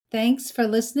Thanks for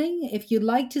listening. If you'd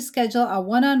like to schedule a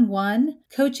one-on-one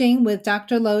coaching with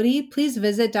Dr. Lodi, please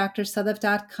visit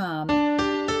drsadaf.com.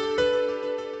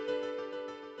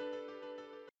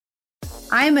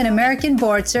 I am an American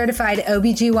board certified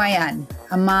OBGYN,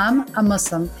 a mom, a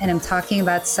Muslim, and I'm talking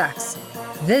about sex.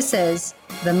 This is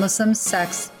the Muslim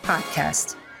Sex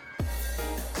Podcast.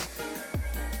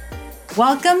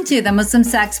 Welcome to the Muslim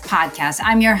Sex Podcast.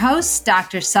 I'm your host,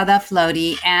 Dr. Sadaf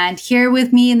Lodi, and here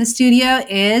with me in the studio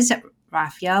is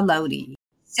Rafia Lodi.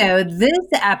 So this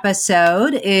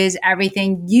episode is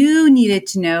everything you needed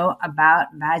to know about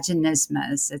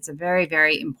vaginismus. It's a very,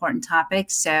 very important topic.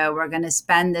 So we're going to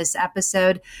spend this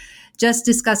episode just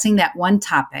discussing that one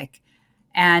topic.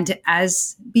 And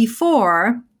as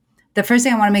before, the first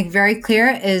thing I want to make very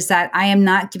clear is that I am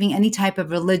not giving any type of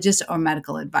religious or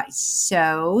medical advice.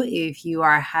 So if you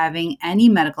are having any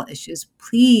medical issues,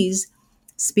 please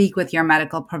speak with your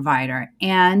medical provider.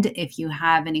 And if you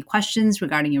have any questions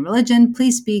regarding your religion,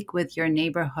 please speak with your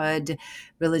neighborhood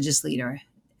religious leader.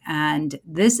 And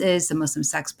this is the Muslim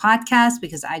Sex Podcast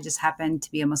because I just happen to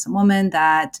be a Muslim woman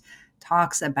that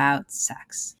talks about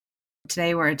sex.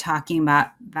 Today we're talking about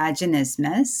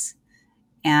vaginismus.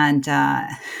 And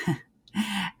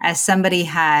as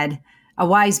a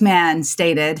wise man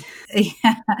stated,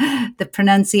 the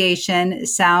pronunciation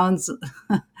sounds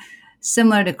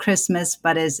similar to Christmas,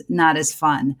 but is not as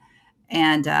fun.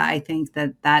 And I think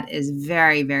that is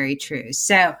very, very true.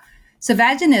 So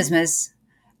vaginismus,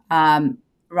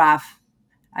 Raf,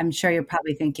 I'm sure you're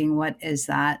probably thinking, what is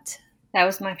that? That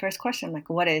was my first question. Like,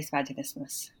 what is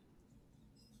vaginismus?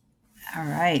 All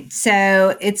right.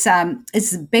 So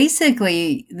it's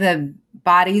basically the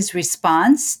body's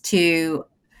response to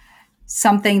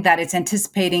something that it's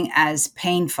anticipating as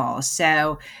painful.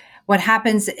 So what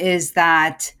happens is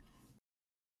that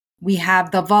we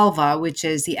have the vulva, which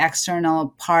is the external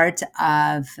part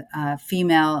of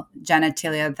female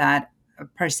genitalia that a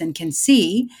person can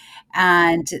see.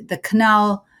 And the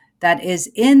canal that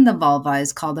is in the vulva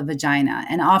is called the vagina.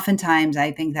 And oftentimes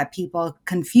I think that people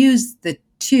confuse the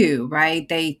two, right?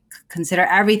 They consider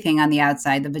everything on the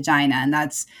outside the vagina, and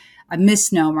that's a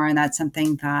misnomer, and that's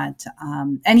something that,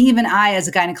 and even I, as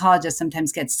a gynecologist,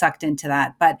 sometimes get sucked into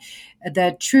that. But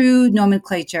the true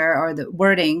nomenclature or the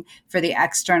wording for the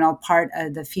external part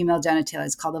of the female genitalia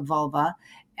is called the vulva,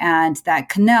 and that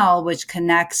canal, which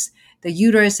connects the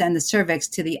uterus and the cervix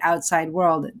to the outside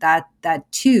world,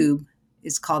 that tube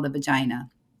is called the vagina.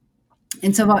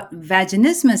 And so what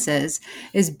vaginismus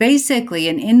is basically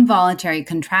an involuntary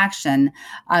contraction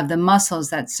of the muscles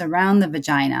that surround the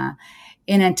vagina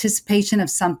in anticipation of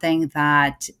something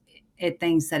that it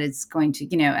thinks that it's going to,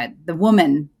 the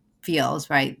woman feels,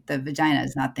 right? The vagina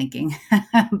is not thinking,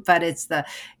 but it's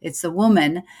the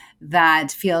woman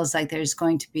that feels like there's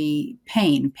going to be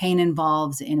pain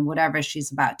involved in whatever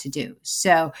she's about to do.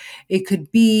 So it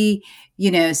could be,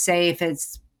 say if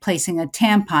it's placing a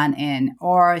tampon in,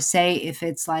 or say if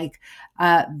it's like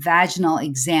a vaginal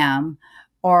exam,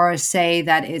 or say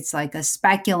that it's like a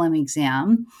speculum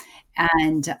exam,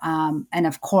 and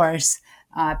of course,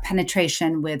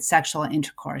 penetration with sexual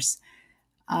intercourse.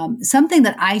 Something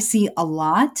that I see a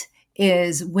lot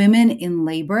is women in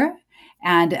labor,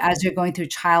 and as they're going through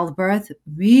childbirth,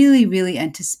 really, really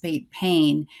anticipate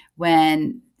pain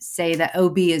when, say, the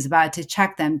OB is about to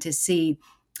check them to see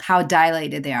how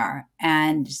dilated they are.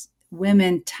 And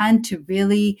women tend to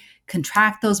really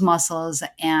contract those muscles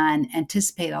and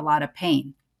anticipate a lot of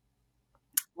pain.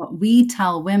 What we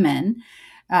tell women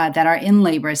that are in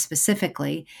labor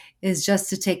specifically is just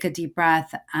to take a deep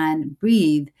breath and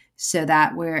breathe so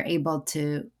that we're able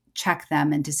to check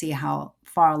them and to see how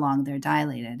far along they're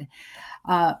dilated.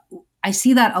 I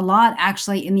see that a lot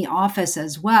actually in the office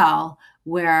as well,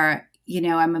 where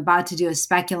I'm about to do a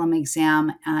speculum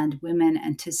exam and women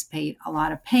anticipate a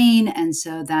lot of pain. And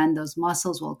so then those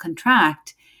muscles will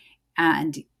contract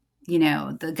and,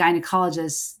 the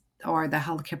gynecologist or the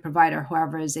healthcare provider,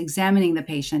 whoever is examining the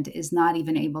patient, is not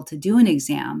even able to do an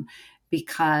exam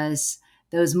because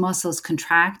those muscles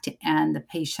contract and the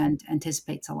patient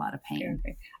anticipates a lot of pain.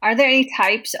 Okay. Are there any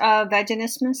types of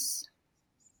vaginismus?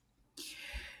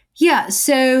 Yeah,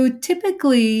 so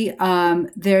typically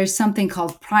there's something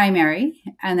called primary,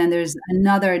 and then there's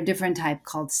another different type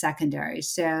called secondary.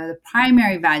 So the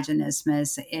primary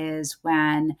vaginismus is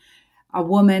when a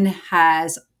woman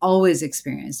has always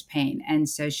experienced pain, and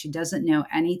so she doesn't know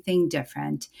anything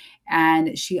different,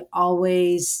 and she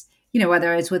always,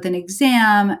 whether it's with an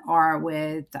exam or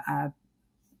with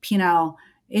penile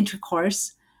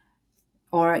intercourse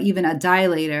or even a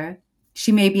dilator,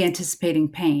 she may be anticipating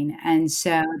pain. And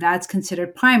so that's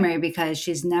considered primary because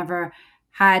she's never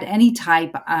had any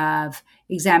type of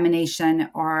examination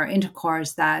or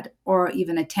intercourse that, or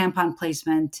even a tampon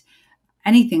placement,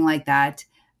 anything like that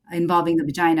involving the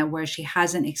vagina where she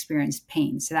hasn't experienced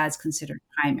pain. So that's considered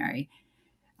primary.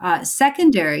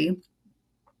 Secondary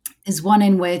is one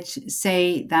in which,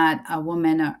 say, that a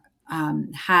woman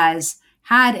has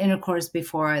had intercourse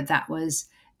before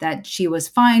that she was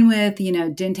fine with,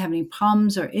 didn't have any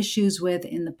problems or issues with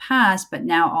in the past, but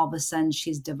now all of a sudden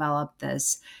she's developed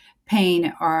this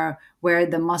pain or where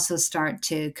the muscles start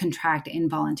to contract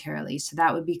involuntarily. So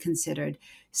that would be considered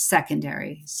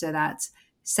secondary. So that's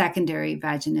secondary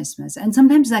vaginismus. And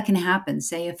sometimes that can happen.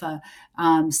 Say if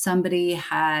somebody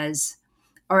has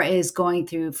or is going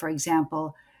through, for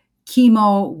example,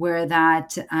 chemo, where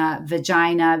that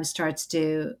vagina starts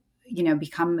to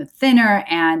become thinner,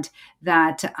 and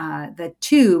that the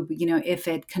tube, if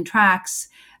it contracts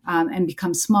and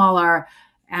becomes smaller,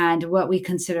 and what we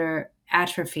consider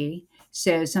atrophy,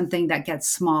 so something that gets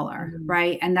smaller,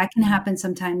 right? And that can happen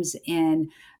sometimes in,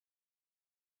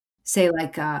 say,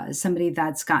 like somebody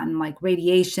that's gotten like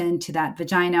radiation to that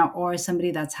vagina, or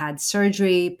somebody that's had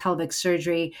surgery, pelvic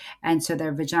surgery, and so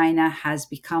their vagina has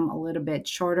become a little bit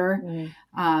shorter.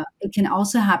 It can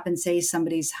also happen, say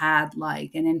somebody's had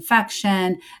like an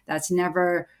infection that's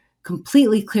never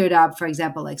completely cleared up, for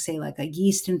example, like say like a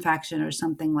yeast infection or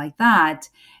something like that,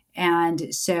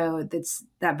 and so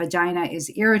that vagina is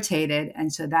irritated,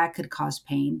 and so that could cause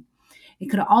pain. It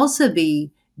could also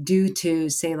be due to,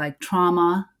 say, like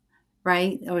trauma,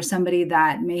 right? Or somebody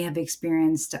that may have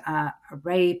experienced a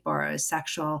rape or a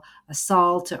sexual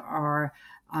assault, or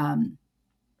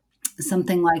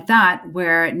something like that,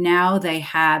 where now they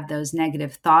have those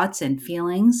negative thoughts and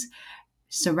feelings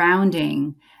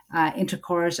surrounding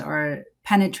intercourse or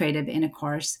penetrative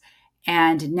intercourse.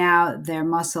 And now their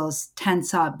muscles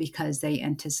tense up because they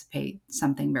anticipate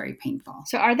something very painful.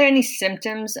 So, are there any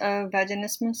symptoms of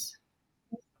vaginismus?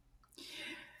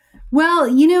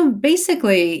 Well,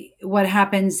 basically what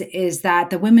happens is that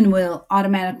the women will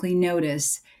automatically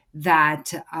notice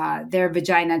that their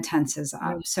vagina tenses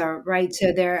up. So, right,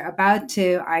 so they're about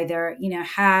to either,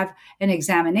 have an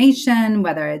examination,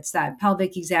 whether it's that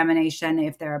pelvic examination,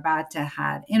 if they're about to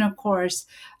have intercourse.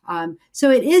 So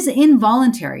it is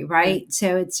involuntary, right?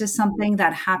 So it's just something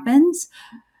that happens,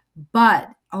 but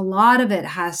a lot of it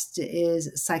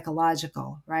is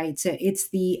psychological, right? So it's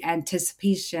the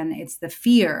anticipation, it's the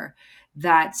fear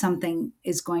that something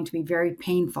is going to be very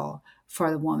painful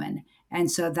for the woman, and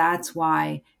so that's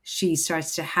why she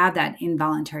starts to have that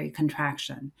involuntary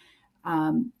contraction.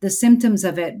 The symptoms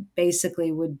of it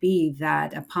basically would be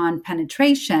that upon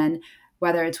penetration,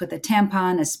 whether it's with a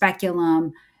tampon, a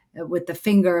speculum, with the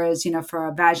fingers, for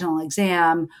a vaginal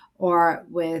exam, or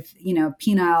with,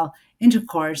 penile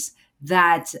intercourse,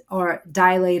 that, or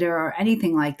dilator or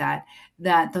anything like that,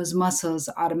 that those muscles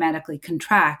automatically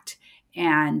contract,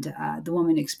 and the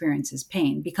woman experiences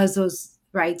pain because those,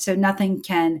 right? So nothing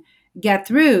can get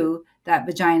through that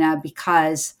vagina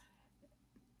because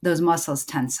those muscles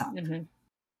tense up.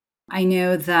 I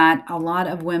know that a lot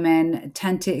of women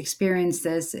tend to experience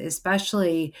this,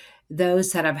 especially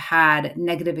those that have had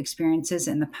negative experiences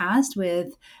in the past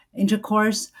with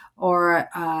intercourse, or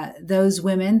those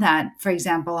women that, for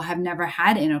example, have never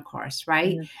had intercourse,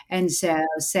 right? And so,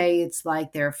 say it's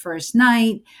like their first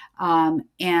night,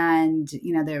 and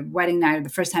their wedding night, or the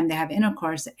first time they have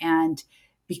intercourse, and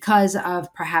because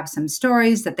of perhaps some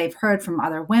stories that they've heard from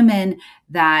other women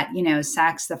that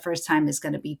sex the first time is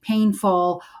going to be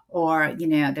painful, or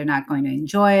they're not going to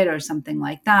enjoy it, or something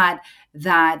like that,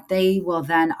 that they will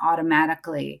then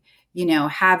automatically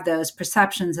have those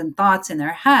perceptions and thoughts in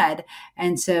their head,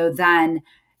 and so then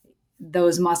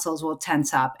those muscles will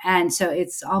tense up, and so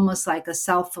it's almost like a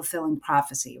self-fulfilling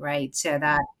prophecy, right? So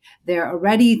that they're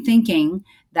already thinking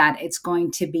that it's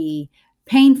going to be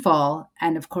painful,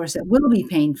 and of course it will be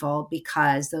painful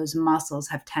because those muscles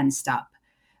have tensed up,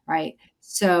 right?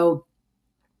 So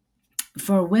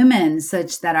for women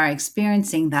such that are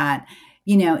experiencing that,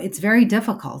 it's very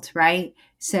difficult, right?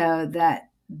 So that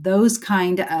those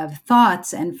kind of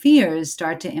thoughts and fears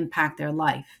start to impact their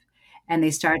life. And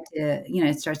they start to,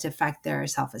 it starts to affect their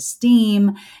self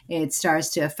esteem. It starts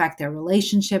to affect their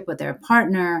relationship with their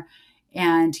partner.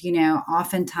 And,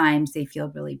 oftentimes they feel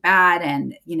really bad,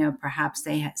 and, perhaps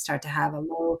they start to have a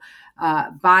low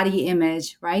body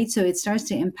image, right? So it starts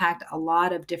to impact a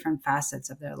lot of different facets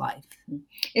of their life.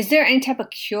 Is there any type of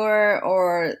cure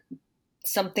or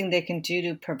something they can do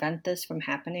to prevent this from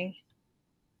happening?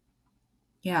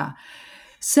 Yeah.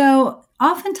 So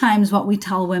oftentimes what we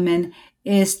tell women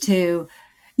is to,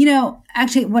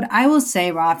 actually what I will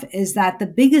say, Raf, is that the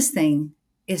biggest thing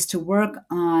is to work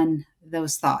on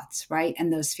those thoughts, right?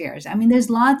 And those fears. I mean, there's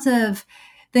lots of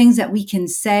things that we can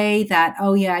say that,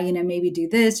 oh, yeah, maybe do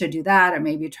this or do that, or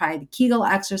maybe try the Kegel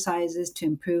exercises to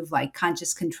improve like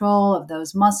conscious control of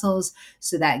those muscles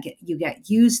so that you get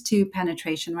used to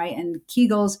penetration, right? And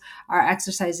Kegels are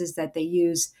exercises that they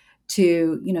use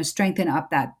to, strengthen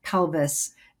up that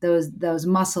pelvis, those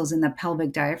muscles in the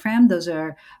pelvic diaphragm. Those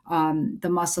are the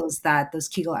muscles that those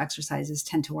Kegel exercises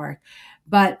tend to work.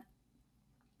 But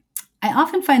I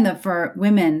often find that for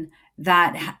women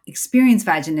that experience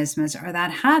vaginismus or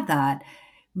that have that,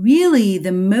 really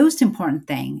the most important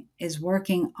thing is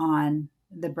working on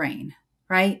the brain,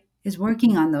 right? Is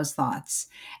working on those thoughts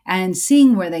and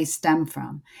seeing where they stem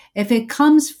from. If it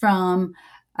comes from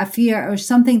a fear or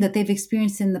something that they've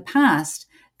experienced in the past,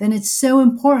 then it's so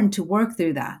important to work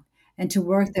through that and to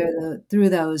work through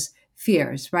those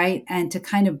fears, right? And to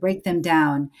kind of break them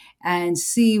down and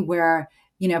see where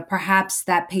perhaps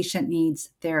that patient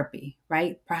needs therapy,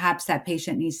 right? Perhaps that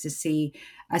patient needs to see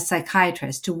a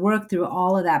psychiatrist to work through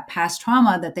all of that past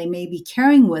trauma that they may be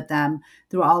carrying with them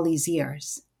through all these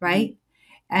years, right?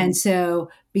 And so,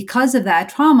 because of that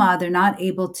trauma, they're not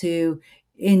able to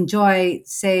enjoy,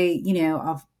 say,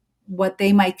 of what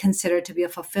they might consider to be a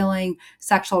fulfilling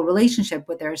sexual relationship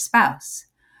with their spouse.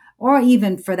 Or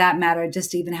even for that matter,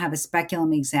 just to even have a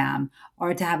speculum exam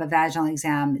or to have a vaginal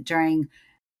exam during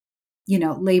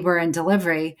labor and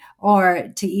delivery, or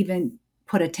to even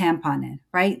put a tampon in,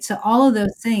 right? So all of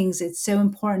those things, it's so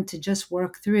important to just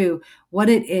work through what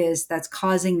it is that's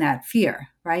causing that fear,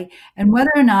 right? And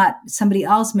whether or not somebody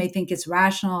else may think it's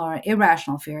rational or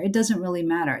irrational fear, it doesn't really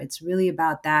matter. It's really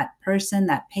about that person,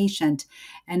 that patient,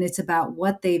 and it's about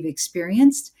what they've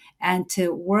experienced and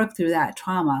to work through that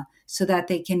trauma so that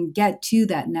they can get to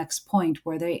that next point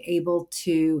where they're able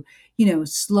to,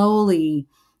 slowly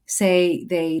say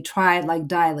they tried like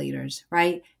dilators,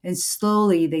 right? And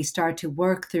slowly they start to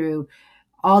work through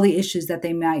all the issues that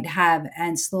they might have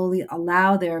and slowly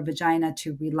allow their vagina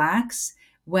to relax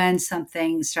when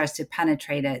something starts to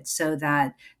penetrate it so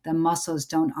that the muscles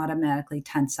don't automatically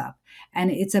tense up.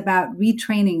 And it's about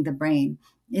retraining the brain.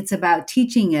 It's about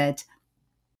teaching it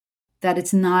that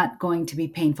it's not going to be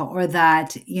painful, or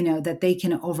that that they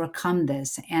can overcome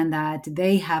this and that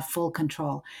they have full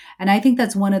control. And I think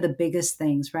that's one of the biggest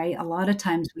things, right? A lot of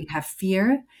times we have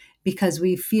fear because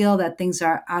we feel that things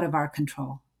are out of our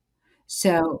control.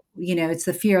 So it's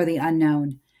the fear of the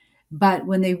unknown. But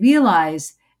when they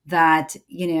realize that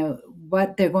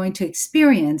what they're going to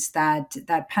experience, that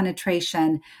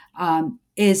penetration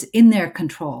is in their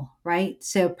control, right?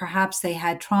 So perhaps they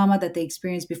had trauma that they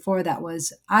experienced before that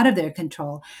was out of their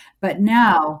control, but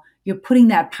now you're putting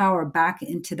that power back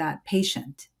into that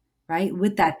patient, right?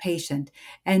 With that patient.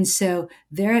 And so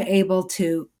they're able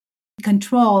to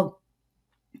control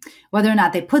whether or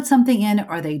not they put something in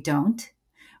or they don't,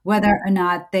 whether or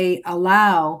not they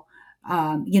allow,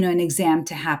 an exam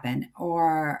to happen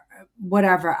or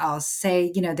whatever else.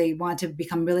 Say, they want to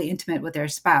become really intimate with their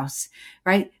spouse,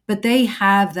 right? But they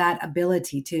have that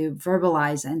ability to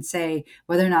verbalize and say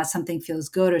whether or not something feels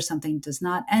good or something does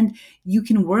not. And you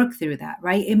can work through that,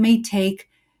 right? It may take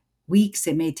weeks,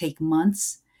 it may take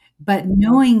months, but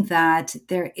knowing that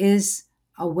there is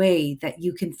a way that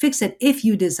you can fix it if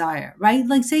you desire, right?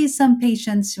 Like say some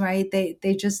patients, right,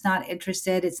 they're just not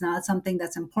interested, it's not something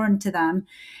that's important to them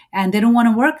and they don't want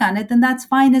to work on it, then that's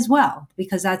fine as well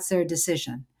because that's their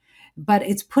decision. But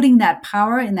it's putting that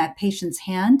power in that patient's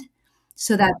hand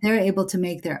so that they're able to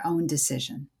make their own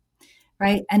decision,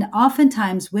 right? And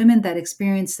oftentimes women that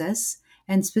experience this,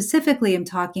 and specifically I'm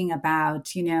talking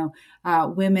about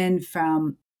women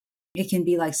from, it can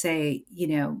be like say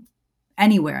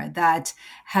anywhere, that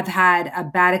have had a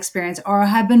bad experience or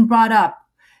have been brought up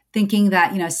thinking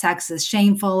that sex is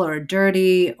shameful or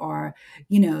dirty, or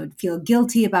feel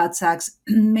guilty about sex,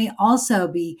 may also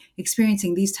be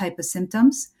experiencing these type of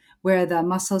symptoms where the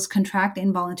muscles contract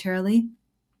involuntarily.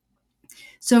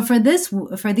 So for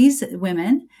these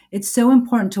women, it's so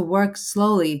important to work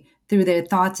slowly through their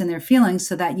thoughts and their feelings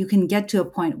so that you can get to a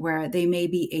point where they may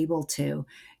be able to,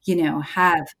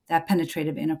 have that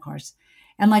penetrative intercourse.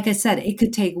 And like I said, it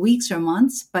could take weeks or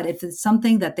months, but if it's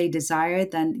something that they desire,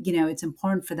 then, it's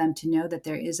important for them to know that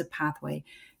there is a pathway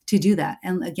to do that.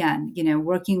 And again,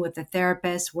 working with a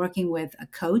therapist, working with a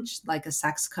coach, like a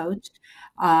sex coach,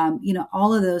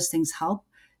 all of those things help.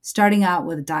 Starting out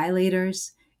with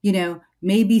dilators,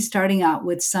 maybe starting out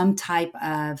with some type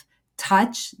of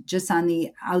touch just on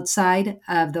the outside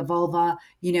of the vulva,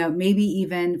 maybe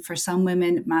even for some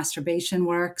women, masturbation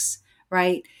works,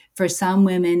 right? For some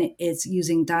women, it's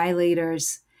using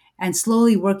dilators and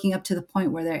slowly working up to the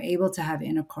point where they're able to have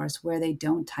intercourse where they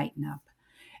don't tighten up.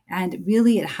 And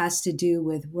really, it has to do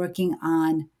with working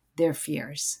on their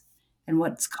fears and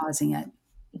what's causing it.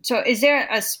 So, is there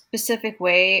a specific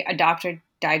way a doctor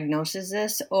diagnoses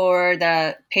this, or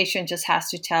the patient just has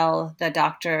to tell the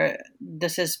doctor,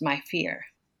 "This is my fear"?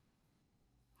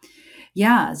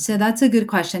 Yeah, so that's a good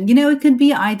question. It could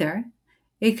be either.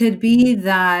 It could be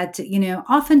that,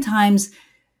 oftentimes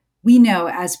we know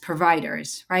as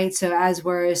providers, right? So as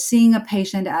we're seeing a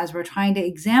patient, as we're trying to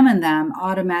examine them,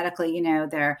 automatically,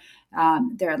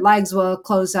 their legs will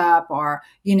close up, or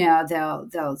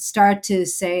they'll start to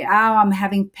say, "Oh, I'm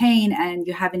having pain," and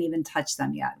you haven't even touched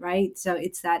them yet, right? So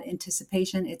it's that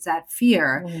anticipation, it's that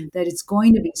fear Mm-hmm. that it's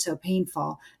going to be so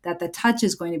painful, that the touch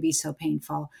is going to be so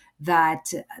painful,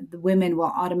 that the women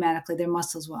will automatically, their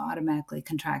muscles will automatically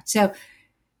contract. So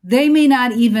they may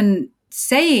not even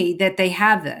say that they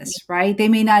have this, right? They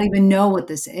may not even know what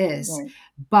this is, Right.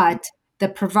 but the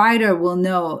provider will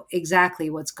know exactly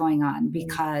what's going on Mm-hmm.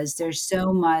 because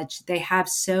they have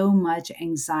so much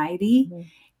anxiety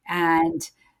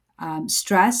and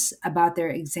stress about their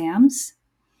exams,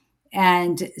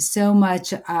 and so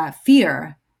much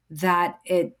fear that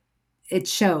it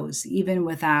shows even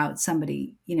without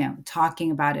somebody talking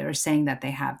about it or saying that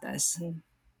they have this. Mm-hmm.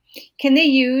 Can they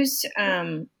use,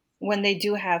 when they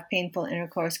do have painful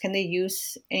intercourse, can they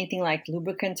use anything like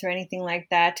lubricants or anything like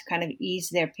that to kind of ease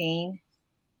their pain?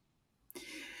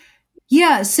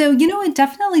 Yeah, so it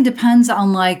definitely depends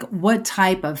on like what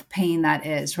type of pain that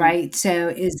is, Mhm. right? So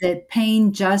is it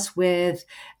pain just with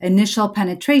initial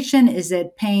penetration? Is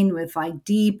it pain with like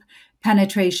deep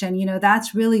penetration?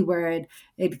 That's really where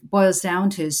it boils down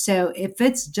to. So if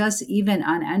it's just even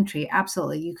on entry,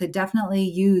 absolutely, you could definitely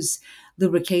use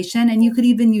lubrication, and you could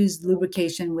even use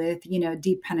lubrication with,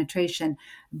 deep penetration.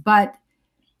 But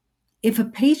if a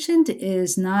patient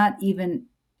is not even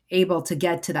able to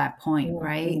get to that point,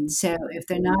 right? Mhm. So if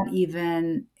they're not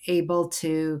even able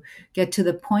to get to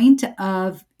the point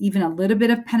of even a little bit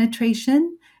of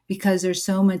penetration because there's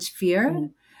so much fear,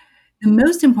 Mhm. the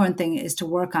most important thing is to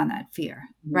work on that fear,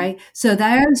 Mhm. right? So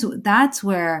that's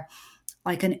where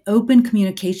like an open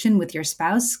communication with your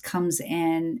spouse comes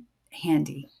in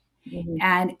handy. Mhm.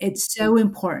 And it's so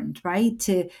important, right?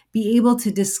 To be able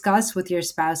to discuss with your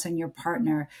spouse and your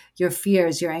partner your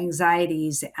fears, your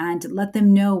anxieties, and let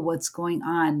them know what's going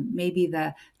on, maybe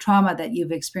the trauma that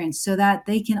you've experienced, so that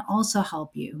they can also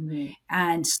help you Mhm.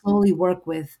 and slowly work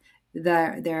with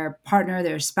their partner,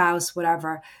 their spouse,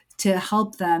 whatever, to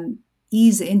help them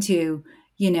ease into,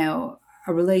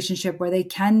 a relationship where they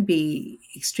can be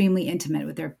extremely intimate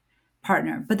with their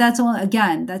partner. But that's all,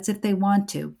 again, that's if they want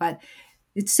to. But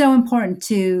it's so important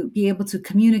to be able to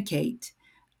communicate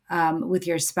with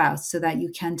your spouse so that you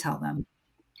can tell them.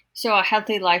 So, a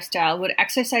healthy lifestyle, would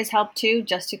exercise help too,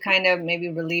 just to kind of maybe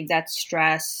relieve that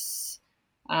stress,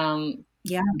 um,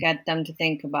 Yeah, get them to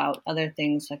think about other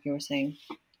things, like you were saying?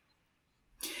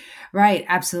 right.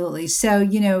 Absolutely. So,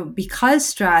 because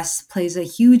stress plays a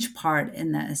huge part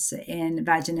in this, in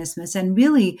vaginismus, and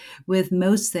really with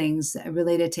most things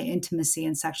related to intimacy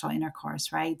and sexual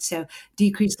intercourse, right? So,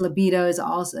 decreased libido is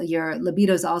also, your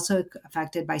libido is also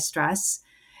affected by stress,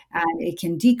 and it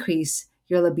can decrease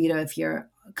your libido if you're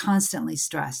constantly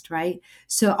stressed, right?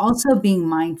 So also being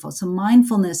mindful. So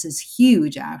mindfulness is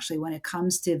huge actually when it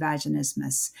comes to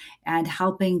vaginismus, and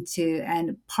helping to,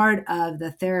 and part of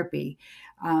the therapy,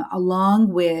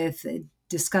 along with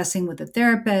discussing with the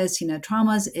therapist,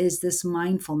 traumas, is this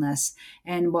mindfulness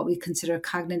and what we consider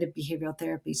cognitive behavioral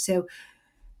therapy. So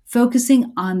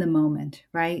focusing on the moment,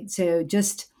 right? So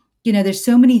just, there's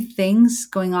so many things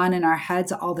going on in our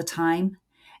heads all the time.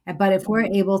 But if we're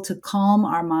able to calm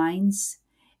our minds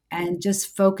and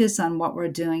just focus on what we're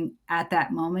doing at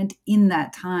that moment in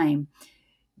that time,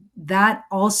 that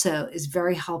also is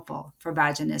very helpful for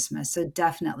vaginismus. So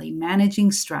definitely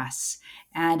managing stress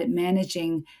and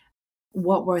managing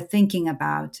what we're thinking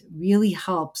about really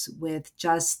helps with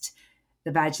just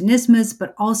the vaginismus,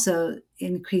 but also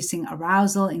increasing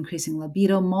arousal, increasing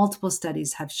libido. Multiple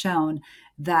studies have shown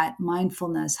that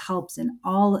mindfulness helps in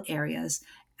all areas,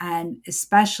 and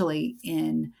especially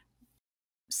in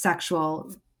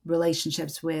sexual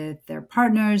relationships with their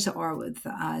partners or with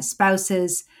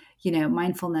spouses.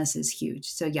 Mindfulness is huge.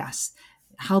 So, yes,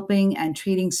 helping and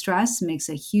treating stress makes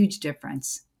a huge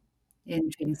difference in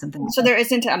treating something like So, that. there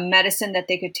isn't a medicine that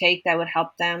they could take that would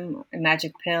help them, a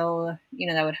magic pill,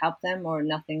 that would help them, or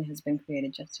nothing has been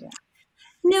created just yet?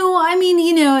 No, I mean,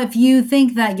 if you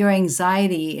think that your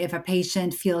anxiety, if a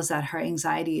patient feels that her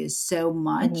anxiety is so Hmm.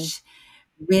 much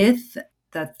with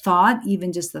the thought,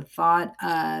 even just the thought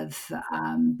of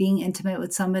being intimate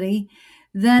with somebody,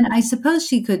 then I suppose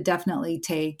she could definitely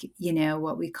take,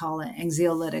 what we call an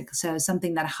anxiolytic. So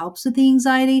something that helps with the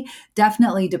anxiety,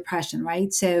 definitely depression,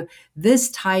 right? So this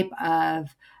type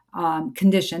of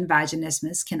condition,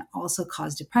 vaginismus, can also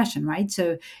cause depression, right?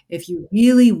 So if you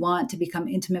really want to become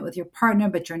intimate with your partner,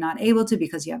 but you're not able to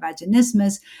because you have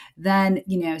vaginismus, then,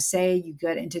 say you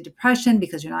get into depression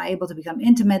because you're not able to become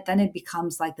intimate, then it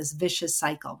becomes like this vicious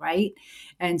cycle, right?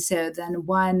 And so then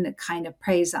one kind of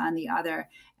preys on the other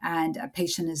and a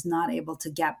patient is not able to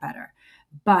get better.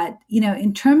 But,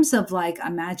 in terms of like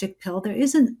a magic pill, there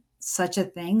isn't such a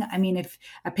thing. I mean, if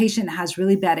a patient has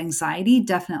really bad anxiety,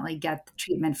 definitely get the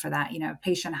treatment for that. A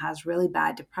patient has really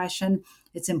bad depression,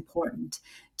 it's important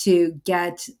to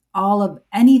get all of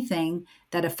anything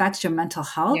that affects your mental Yeah.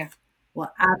 health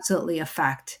will absolutely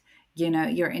affect,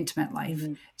 your intimate life.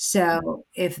 Hmm. So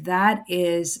if that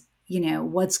is,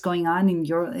 what's going on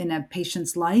in a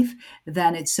patient's life,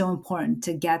 then it's so important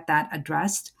to get that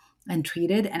addressed and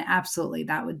treated. And absolutely,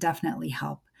 that would definitely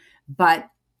help. But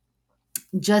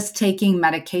just taking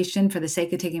medication for the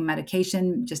sake of taking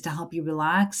medication just to help you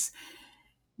relax,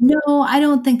 no, I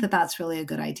don't think that that's really a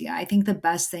good idea. I think the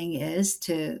best thing is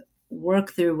to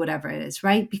work through whatever it is,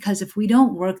 right? Because if we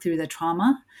don't work through the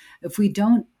trauma, if we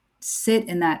don't sit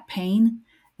in that pain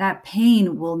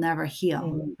will never heal,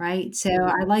 Hmm. right? So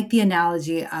I like the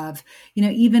analogy of,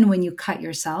 even when you cut Yeah.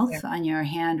 yourself on your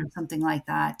hand or something like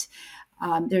that,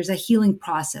 there's a healing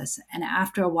process. And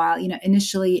after a while,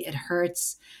 initially it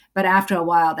hurts, but after a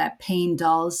while, that pain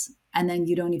dulls. And then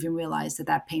you don't even realize that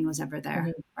that pain was ever there,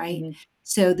 Hmm. right? Hmm.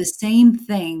 So the same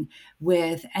thing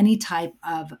with any type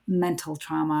of mental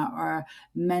trauma or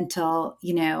mental,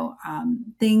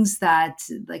 things that,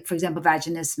 like, for example,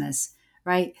 vaginismus,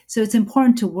 right? So it's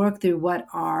important to work through what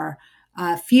our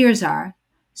fears are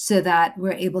so that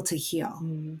we're able to heal.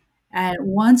 Hmm. And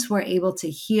once we're able to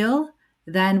heal,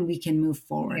 then we can move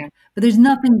forward. Yeah. But there's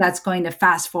nothing that's going to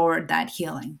fast forward that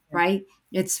healing, right?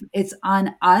 It's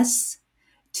on us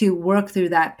to work through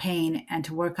that pain and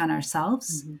to work on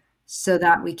ourselves Hmm. so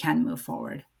that we can move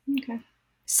forward. Okay.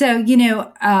 So,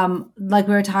 like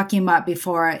we were talking about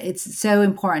before, it's so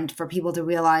important for people to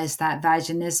realize that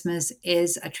vaginismus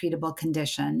is a treatable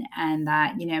condition and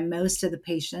that, most of the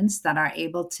patients that are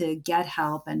able to get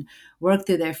help and work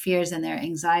through their fears and their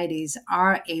anxieties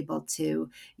are able to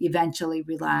eventually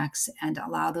relax and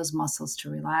allow those muscles to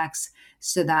relax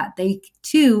so that they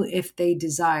too, if they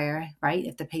desire, right,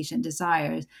 if the patient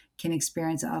desires, can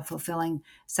experience a fulfilling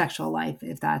sexual life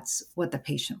if that's what the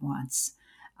patient wants.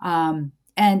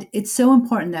 And it's so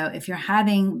important though, if you're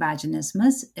having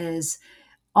vaginismus, is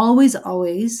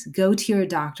always go to your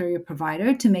doctor, your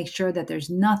provider, to make sure that there's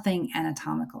nothing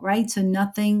anatomical, right? So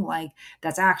nothing like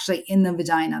that's actually in the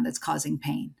vagina that's causing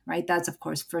pain, right? That's of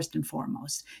course first and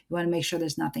foremost. You want to make sure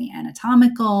there's nothing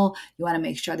anatomical. You want to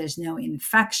make sure there's no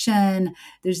infection.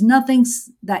 There's nothing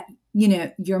that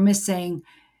you're missing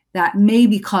that may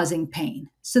be causing pain.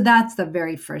 So that's the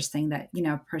very first thing that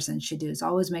a person should do is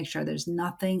always make sure there's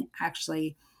nothing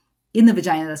actually in the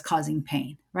vagina that's causing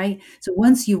pain, right? So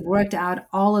once you've worked out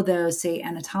all of those, say,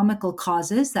 anatomical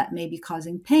causes that may be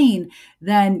causing pain,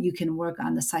 then you can work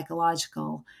on the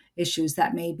psychological issues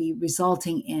that may be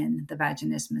resulting in the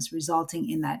vaginismus, resulting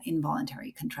in that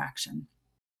involuntary contraction.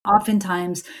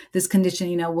 Oftentimes, this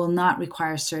condition, will not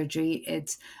require surgery.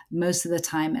 It's most of the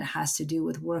time it has to do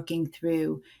with working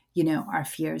through, our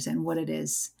fears and what it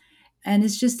is. And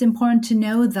it's just important to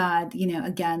know that,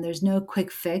 again, there's no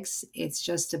quick fix. It's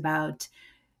just about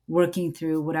working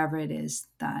through whatever it is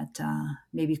that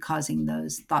may be causing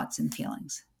those thoughts and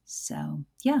feelings. So,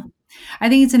 yeah, I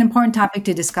think it's an important topic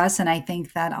to discuss. And I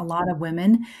think that a lot of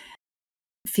women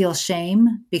feel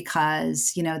shame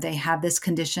because they have this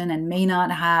condition and may not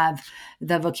have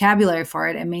the vocabulary for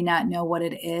it and may not know what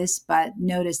it is, but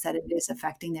notice that it is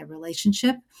affecting their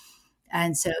relationship.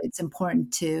 And so it's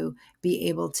important to be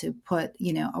able to put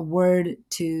a word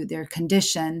to their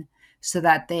condition so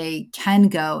that they can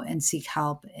go and seek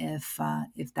help if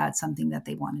that's something that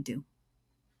they want to do,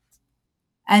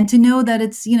 and to know that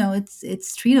it's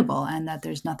treatable and that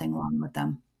there's nothing wrong with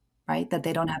them, right? That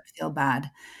they don't have to feel bad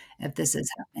if this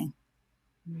is happening.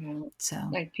 Yeah. So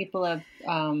Like people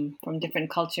from different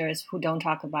cultures who don't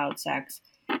talk about sex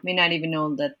may not even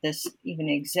know that this even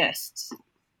exists.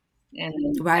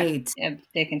 And right. if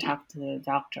they can talk to the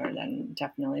doctor, then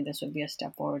definitely this would be a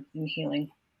step forward in healing.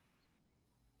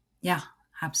 Yeah,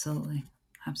 absolutely.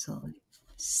 Absolutely.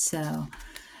 So,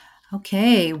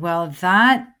 okay, well,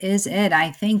 that is it.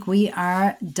 I think we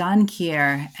are done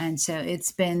here. And so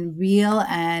it's been real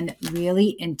and really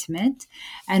intimate.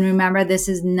 And remember, this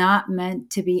is not meant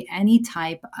to be any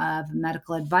type of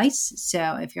medical advice.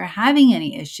 So if you're having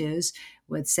any issues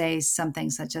with, say, something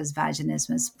such as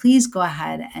vaginismus, please go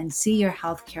ahead and see your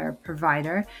healthcare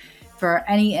provider for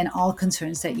any and all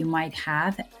concerns that you might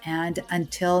have. And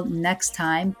until next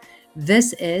time,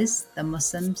 this is the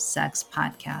Muslim Sex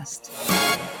Podcast.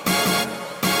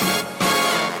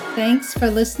 Thanks for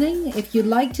listening. If you'd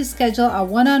like to schedule a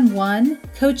one-on-one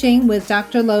coaching with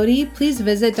Dr. Lodi, please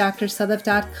visit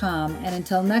drsadaf.com. And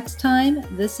until next time,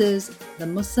 this is the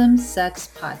Muslim Sex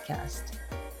Podcast.